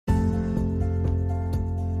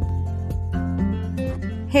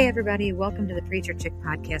Hey everybody, welcome to the Preacher Chick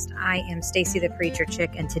podcast. I am Stacy the Preacher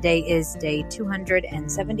Chick, and today is day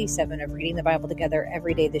 277 of reading the Bible together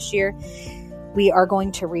every day this year. We are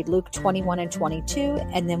going to read Luke 21 and 22,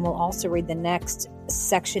 and then we'll also read the next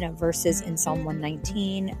section of verses in Psalm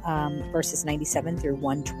 119, verses 97 through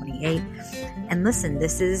 128. And listen,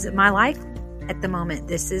 this is my life at the moment.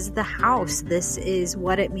 This is the house. This is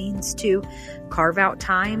what it means to carve out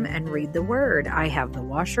time and read the word. I have the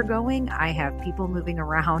washer going. I have people moving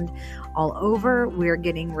around all over. We're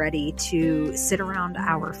getting ready to sit around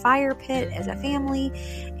our fire pit as a family,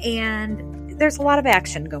 and there's a lot of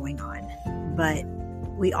action going on, but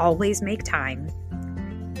we always make time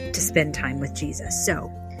to spend time with Jesus. So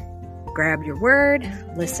grab your word,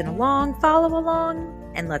 listen along, follow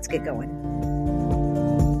along, and let's get going.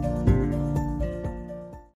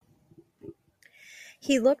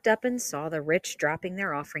 He looked up and saw the rich dropping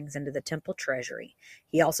their offerings into the temple treasury.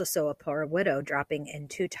 He also saw a poor widow dropping in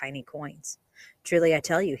 2 tiny coins. Truly I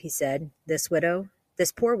tell you, he said, this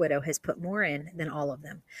poor widow has put more in than all of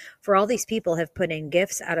them. For all these people have put in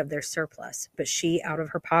gifts out of their surplus, but she out of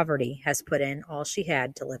her poverty has put in all she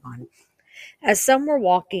had to live on. As some were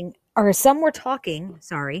talking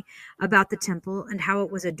about the temple and how it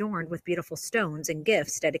was adorned with beautiful stones and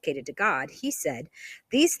gifts dedicated to God, he said,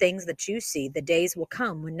 these things that you see, the days will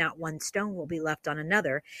come when not one stone will be left on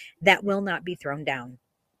another that will not be thrown down.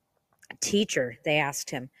 Teacher, they asked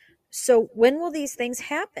him, so when will these things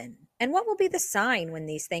happen? And what will be the sign when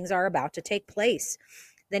these things are about to take place?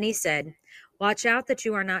 Then he said, watch out that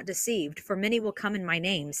you are not deceived, for many will come in my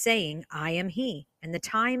name, saying, I am he, and the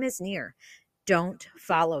time is near. Don't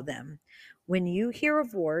follow them. When you hear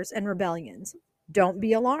of wars and rebellions, don't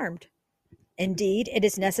be alarmed. Indeed, it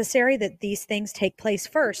is necessary that these things take place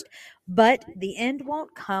first, but the end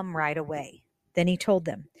won't come right away. Then he told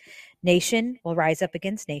them, nation will rise up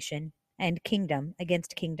against nation, and kingdom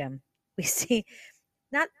against kingdom. We see,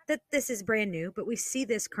 not that this is brand new, but we see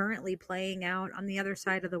this currently playing out on the other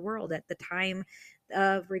side of the world. At the time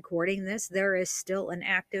of recording this, there is still an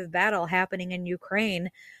active battle happening in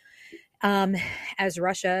Ukraine, as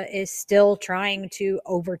Russia is still trying to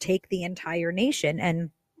overtake the entire nation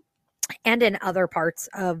and in other parts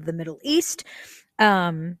of the Middle East.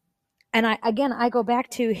 And I go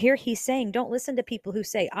back to here, he's saying, don't listen to people who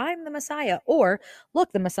say, I'm the Messiah, or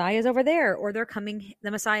look, the Messiah is over there, or the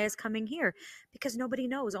Messiah is coming here, because nobody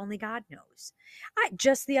knows. Only God knows.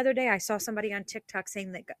 Just the other day, I saw somebody on TikTok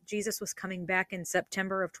saying that Jesus was coming back in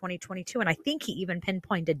September of 2022. And I think he even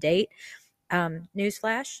pinpointed a date.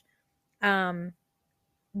 Newsflash.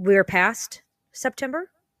 We're past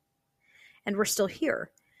September and we're still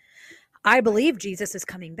here. I believe Jesus is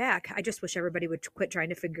coming back. I just wish everybody would quit trying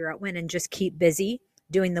to figure out when and just keep busy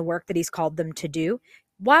doing the work that he's called them to do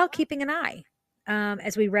while keeping an eye.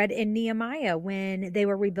 As we read in Nehemiah, when they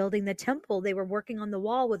were rebuilding the temple, they were working on the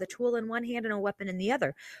wall with a tool in one hand and a weapon in the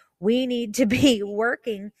other. We need to be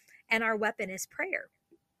working, and our weapon is prayer.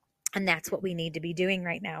 And that's what we need to be doing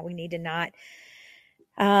right now. We need to not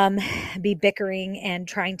be bickering and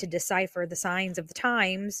trying to decipher the signs of the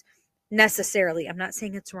times necessarily. I'm not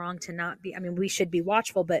saying it's wrong to not be, we should be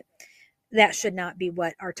watchful, but that should not be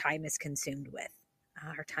what our time is consumed with.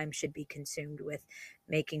 Our time should be consumed with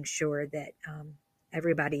making sure that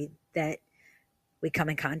everybody that we come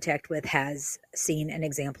in contact with has seen an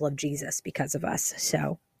example of Jesus because of us.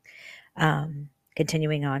 So,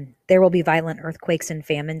 continuing on, there will be violent earthquakes and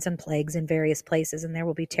famines and plagues in various places, and there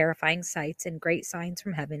will be terrifying sights and great signs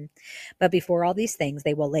from heaven. But before all these things,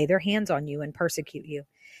 they will lay their hands on you and persecute you.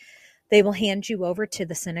 They will hand you over to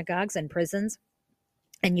the synagogues and prisons,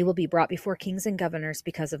 and you will be brought before kings and governors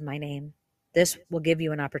because of my name. This will give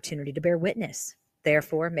you an opportunity to bear witness.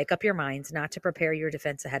 Therefore, make up your minds not to prepare your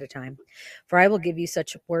defense ahead of time. For I will give you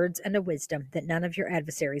such words and a wisdom that none of your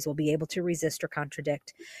adversaries will be able to resist or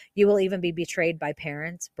contradict. You will even be betrayed by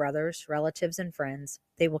parents, brothers, relatives, and friends.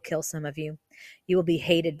 They will kill some of you. You will be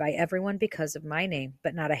hated by everyone because of my name,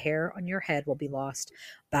 but not a hair on your head will be lost.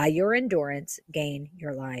 By your endurance, gain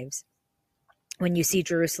your lives. When you see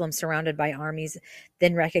Jerusalem surrounded by armies,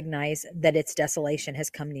 then recognize that its desolation has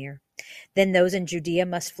come near. Then those in Judea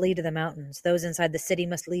must flee to the mountains. Those inside the city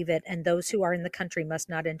must leave it, and those who are in the country must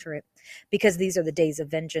not enter it, because these are the days of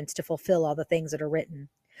vengeance to fulfill all the things that are written.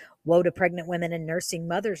 Woe to pregnant women and nursing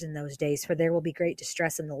mothers in those days, for there will be great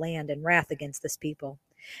distress in the land and wrath against this people.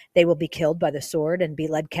 They will be killed by the sword and be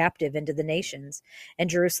led captive into the nations, and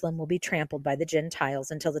Jerusalem will be trampled by the Gentiles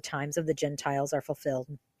until the times of the Gentiles are fulfilled.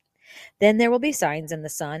 Then there will be signs in the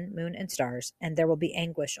sun, moon, and stars, and there will be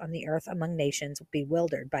anguish on the earth among nations,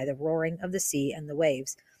 bewildered by the roaring of the sea and the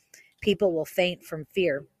waves. People will faint from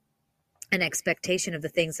fear an expectation of the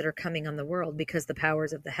things that are coming on the world, because the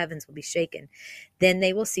powers of the heavens will be shaken. Then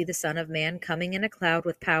they will see the Son of Man coming in a cloud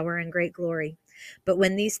with power and great glory. But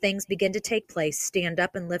when these things begin to take place, stand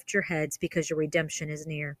up and lift your heads, because your redemption is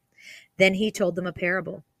near. Then he told them a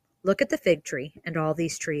parable. Look at the fig tree and all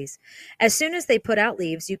these trees. As soon as they put out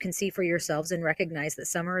leaves, you can see for yourselves and recognize that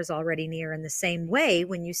summer is already near. In the same way,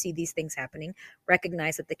 when you see these things happening,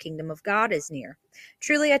 recognize that the kingdom of God is near.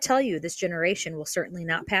 Truly, I tell you, this generation will certainly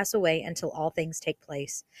not pass away until all things take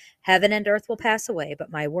place. Heaven and earth will pass away,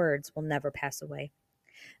 but my words will never pass away.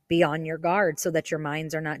 Be on your guard so that your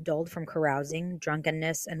minds are not dulled from carousing,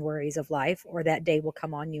 drunkenness, and worries of life, or that day will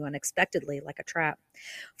come on you unexpectedly like a trap.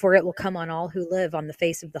 For it will come on all who live on the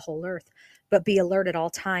face of the whole earth. But be alert at all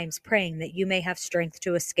times, praying that you may have strength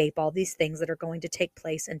to escape all these things that are going to take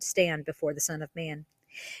place and stand before the Son of Man.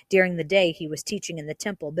 During the day he was teaching in the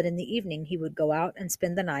temple, but in the evening he would go out and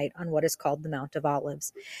spend the night on what is called the Mount of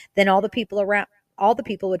Olives. Then all the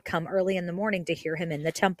people would come early in the morning to hear him in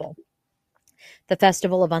the temple. The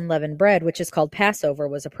festival of unleavened bread, which is called Passover,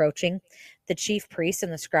 was approaching. The chief priests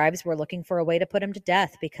and the scribes were looking for a way to put him to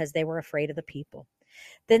death because they were afraid of the people.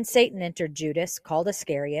 Then Satan entered Judas, called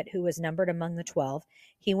Iscariot, who was numbered among the 12.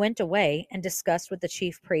 He went away and discussed with the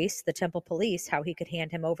chief priests, the temple police, how he could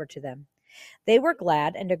hand him over to them. They were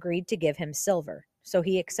glad and agreed to give him silver. So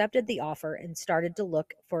he accepted the offer and started to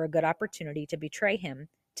look for a good opportunity to betray him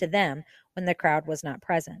to them when the crowd was not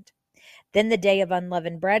present. Then the day of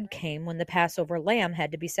unleavened bread came, when the Passover lamb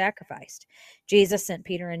had to be sacrificed. Jesus sent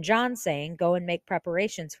Peter and John, saying, "Go and make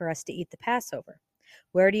preparations for us to eat the Passover."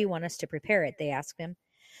 "Where do you want us to prepare it?" they asked him.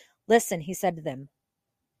 "Listen," he said to them.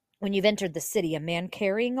 "When you've entered the city, a man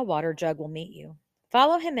carrying a water jug will meet you.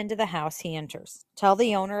 Follow him into the house he enters. Tell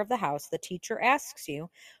the owner of the house, 'The teacher asks you,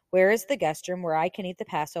 where is the guest room where I can eat the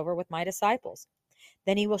Passover with my disciples?'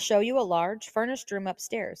 Then he will show you a large, furnished room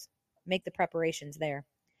upstairs. Make the preparations there."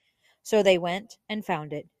 So they went and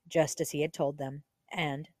found it, just as he had told them,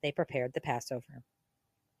 and they prepared the Passover.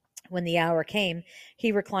 When the hour came,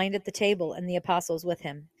 he reclined at the table, and the apostles with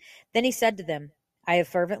him. Then he said to them, "I have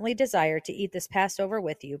fervently desired to eat this Passover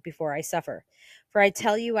with you before I suffer. For I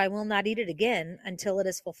tell you, I will not eat it again until it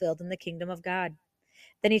is fulfilled in the kingdom of God."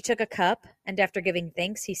 Then he took a cup, and after giving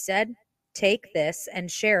thanks, he said, "Take this and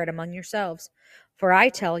share it among yourselves. For I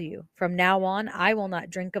tell you, from now on I will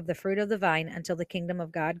not drink of the fruit of the vine until the kingdom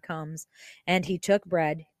of God comes." And he took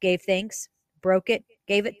bread, gave thanks, broke it,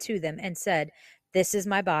 gave it to them, and said, "This is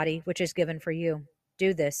my body, which is given for you.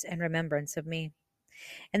 Do this in remembrance of me."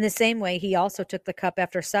 In the same way, he also took the cup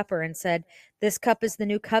after supper and said, "This cup is the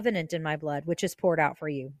new covenant in my blood, which is poured out for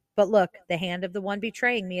you. But look, the hand of the one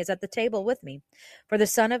betraying me is at the table with me. For the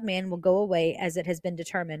Son of Man will go away as it has been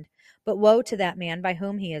determined, but woe to that man by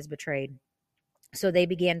whom he is betrayed." So they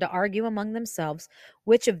began to argue among themselves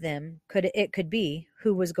which of them could be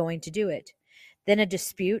who was going to do it. Then a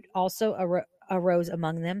dispute also arose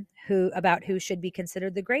among them about who should be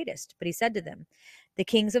considered the greatest. But he said to them, "The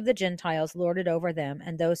kings of the Gentiles lord it over them,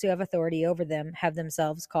 and those who have authority over them have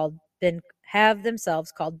themselves called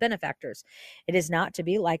benefactors. It is not to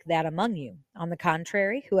be like that among you. On the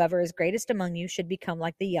contrary, whoever is greatest among you should become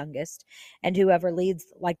like the youngest, and whoever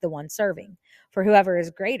leads like the one serving. For whoever is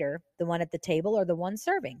greater, the one at the table or the one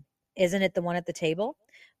serving? Isn't it the one at the table?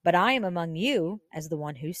 But I am among you as the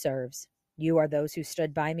one who serves. You are those who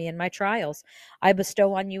stood by me in my trials. I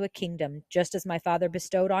bestow on you a kingdom, just as my Father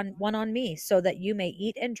bestowed one on me, so that you may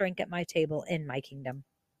eat and drink at my table in my kingdom.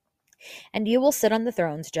 And you will sit on the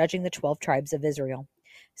thrones, judging the 12 tribes of Israel.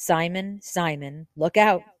 Simon, Simon, look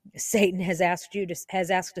out. Satan has asked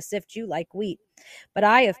to sift you like wheat. But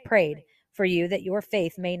I have prayed for you that your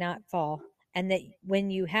faith may not fall, and that when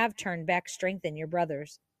you have turned back, strengthen your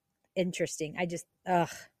brothers." Interesting.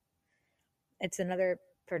 It's another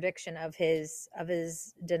prediction of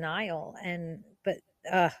his denial, but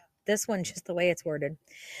this one, just the way it's worded.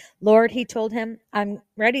 "Lord," he told him, "I'm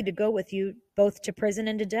ready to go with you both to prison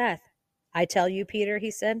and to death." "I tell you, Peter,"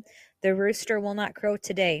 he said, "the rooster will not crow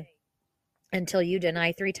today until you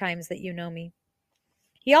deny 3 times that you know me."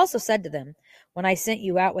 He also said to them, "When I sent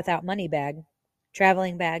you out without money bag,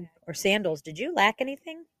 traveling bag, or sandals, did you lack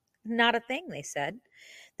anything?" "Not a thing," they said.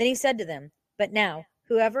 Then he said to them, "But now,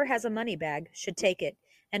 whoever has a money bag should take it,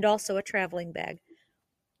 and also a traveling bag.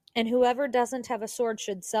 And whoever doesn't have a sword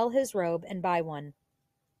should sell his robe and buy one.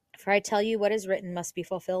 For I tell you, what is written must be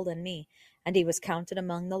fulfilled in me." And he was counted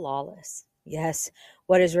among the lawless. "Yes,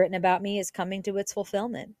 what is written about me is coming to its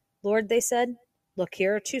fulfillment." "Lord," they said, "look,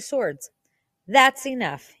 here are 2 swords." "That's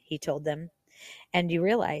enough," he told them. And you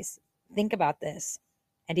realize, think about this.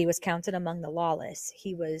 And he was counted among the lawless.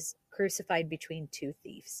 He was crucified between 2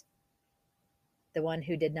 thieves. the one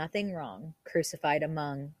who did nothing wrong, crucified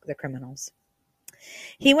among the criminals.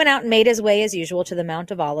 He went out and made his way as usual to the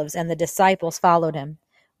Mount of Olives, and the disciples followed him.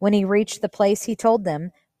 When he reached the place, he told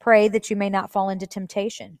them, "Pray that you may not fall into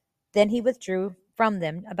temptation." Then he withdrew from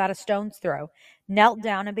them about a stone's throw, knelt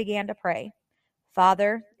down, and began to pray.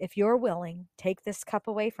 "Father, if you're willing, take this cup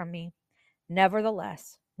away from me.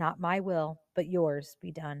 Nevertheless, not my will, but yours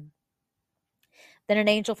be done." Then an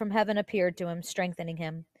angel from heaven appeared to him, strengthening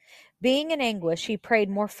him. Being in anguish, he prayed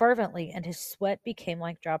more fervently, and his sweat became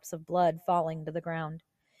like drops of blood falling to the ground.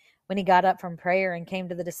 When he got up from prayer and came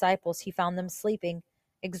to the disciples, he found them sleeping,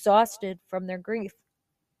 exhausted from their grief.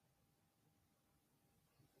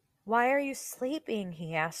 "Why are you sleeping?"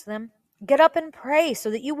 he asked them. "Get up and pray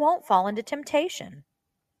so that you won't fall into temptation."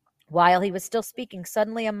 While he was still speaking,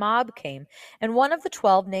 suddenly a mob came, and one of the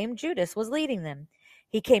 12, named Judas, was leading them.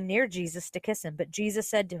 He came near Jesus to kiss him, but Jesus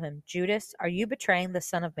said to him, "Judas, are you betraying the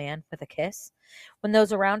Son of Man with a kiss?" When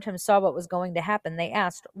those around him saw what was going to happen, they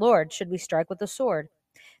asked, "Lord, should we strike with the sword?"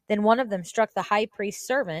 Then one of them struck the high priest's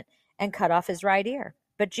servant and cut off his right ear.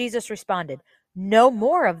 But Jesus responded, "No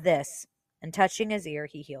more of this." And touching his ear,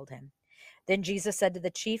 he healed him. Then Jesus said to the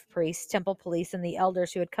chief priests, temple police, and the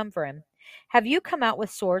elders who had come for him, "Have you come out with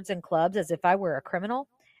swords and clubs as if I were a criminal?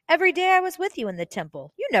 Every day I was with you in the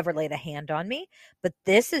temple. You never laid a hand on me. But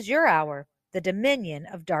this is your hour, the dominion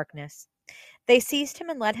of darkness." They seized him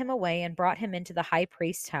and led him away and brought him into the high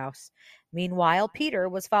priest's house. Meanwhile, Peter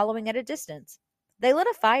was following at a distance. They lit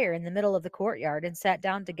a fire in the middle of the courtyard and sat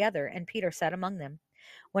down together, and Peter sat among them.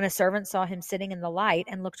 When a servant saw him sitting in the light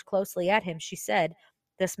and looked closely at him, she said,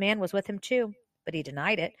 "This man was with him too." But he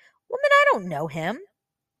denied it. "Woman, I don't know him."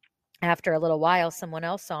 After a little while, someone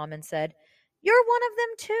else saw him and said, "You're one of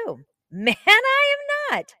them too." "Man, I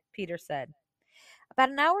am not," Peter said. About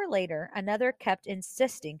an hour later, another kept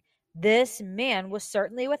insisting, "This man was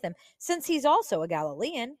certainly with him, since he's also a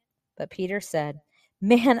Galilean." But Peter said,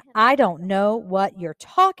 "Man, I don't know what you're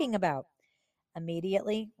talking about."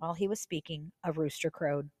 Immediately, while he was speaking, a rooster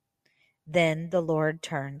crowed. Then the Lord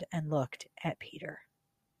turned and looked at Peter.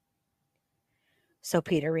 So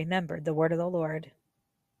Peter remembered the word of the Lord,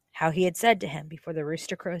 how he had said to him, "Before the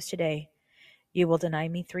rooster crows today, you will deny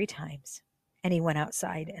me 3 times." And he went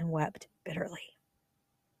outside and wept bitterly.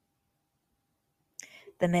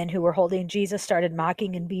 The men who were holding Jesus started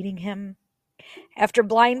mocking and beating him. After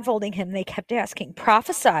blindfolding him, they kept asking,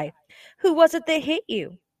 "Prophesy, who was it that hit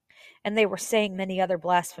you?" And they were saying many other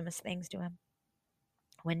blasphemous things to him.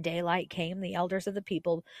 When daylight came, the elders of the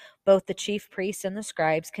people, both the chief priests and the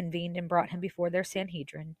scribes, convened and brought him before their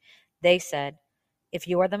Sanhedrin. They said, "If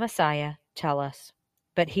you are the Messiah, tell us."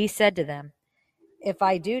 But he said to them, "If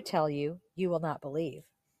I do tell you, you will not believe.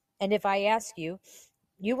 And if I ask you,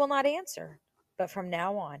 you will not answer. But from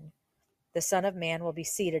now on, the Son of Man will be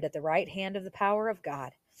seated at the right hand of the power of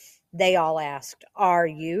God." They all asked, "Are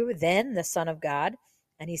you then the Son of God?"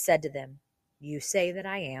 And he said to them, "You say that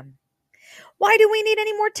I am." "Why do we need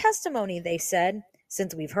any more testimony?" they said,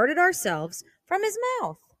 "since we've heard it ourselves from his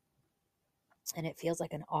mouth." And it feels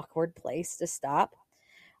like an awkward place to stop.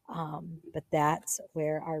 But that's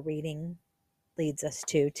where our reading leads us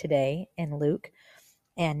to today in Luke.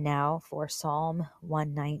 And now for Psalm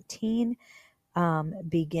 119,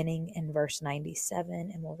 beginning in verse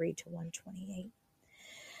 97, and we'll read to 128.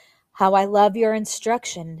 "How I love your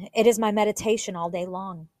instruction. It is my meditation all day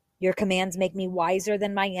long. Your commands make me wiser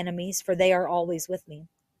than my enemies, for they are always with me.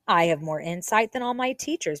 I have more insight than all my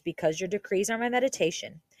teachers, because your decrees are my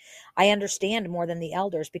meditation. I understand more than the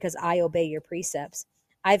elders, because I obey your precepts.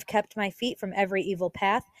 I have kept my feet from every evil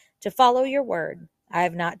path to follow your word. I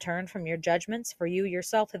have not turned from your judgments, for you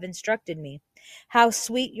yourself have instructed me. How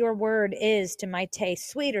sweet your word is to my taste,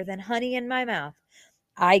 sweeter than honey in my mouth.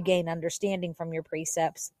 I gain understanding from your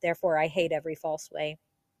precepts, therefore I hate every false way.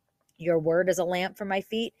 Your word is a lamp for my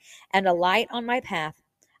feet and a light on my path.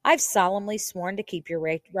 I've solemnly sworn to keep your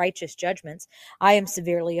righteous judgments. I am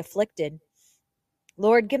severely afflicted.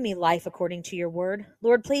 Lord, give me life according to your word.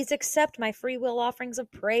 Lord, please accept my free will offerings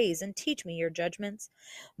of praise and teach me your judgments.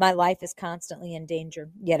 My life is constantly in danger,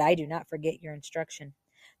 yet I do not forget your instruction.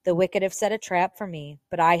 The wicked have set a trap for me,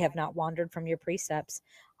 but I have not wandered from your precepts.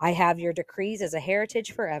 I have your decrees as a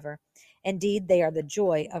heritage forever. Indeed, they are the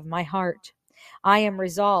joy of my heart. I am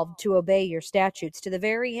resolved to obey your statutes to the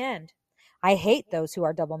very end. I hate those who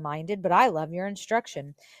are double-minded, but I love your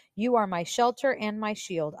instruction. You are my shelter and my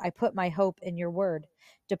shield. I put my hope in your word.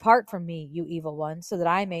 Depart from me, you evil one, so that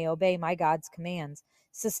I may obey my God's commands.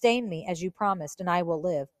 Sustain me as you promised, and I will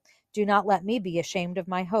live. Do not let me be ashamed of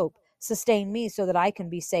my hope. Sustain me so that I can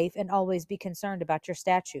be safe and always be concerned about your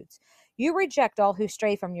statutes. You reject all who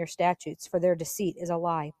stray from your statutes, for their deceit is a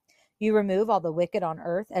lie. You remove all the wicked on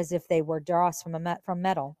earth as if they were dross from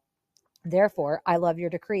metal. Therefore, I love your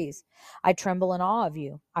decrees. I tremble in awe of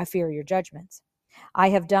you. I fear your judgments. I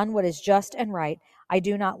have done what is just and right. I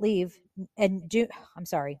do not leave and do, I'm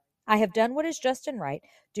sorry. I have done what is just and right.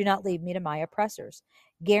 Do not leave me to my oppressors.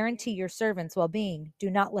 Guarantee your servant's well being. Do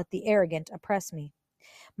not let the arrogant oppress me.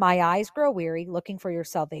 My eyes grow weary looking for your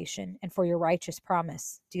salvation and for your righteous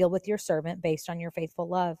promise. Deal with your servant based on your faithful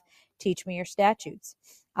love. Teach me your statutes.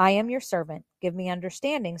 I am your servant. Give me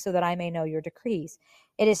understanding so that I may know your decrees.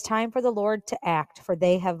 It is time for the Lord to act, for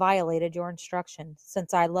they have violated your instructions.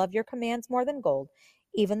 Since I love your commands more than gold,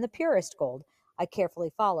 even the purest gold, I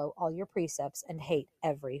carefully follow all your precepts and hate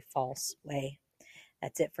every false way.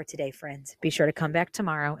 That's it for today, friends. Be sure to come back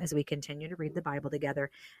tomorrow as we continue to read the Bible together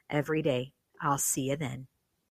every day. I'll see you then.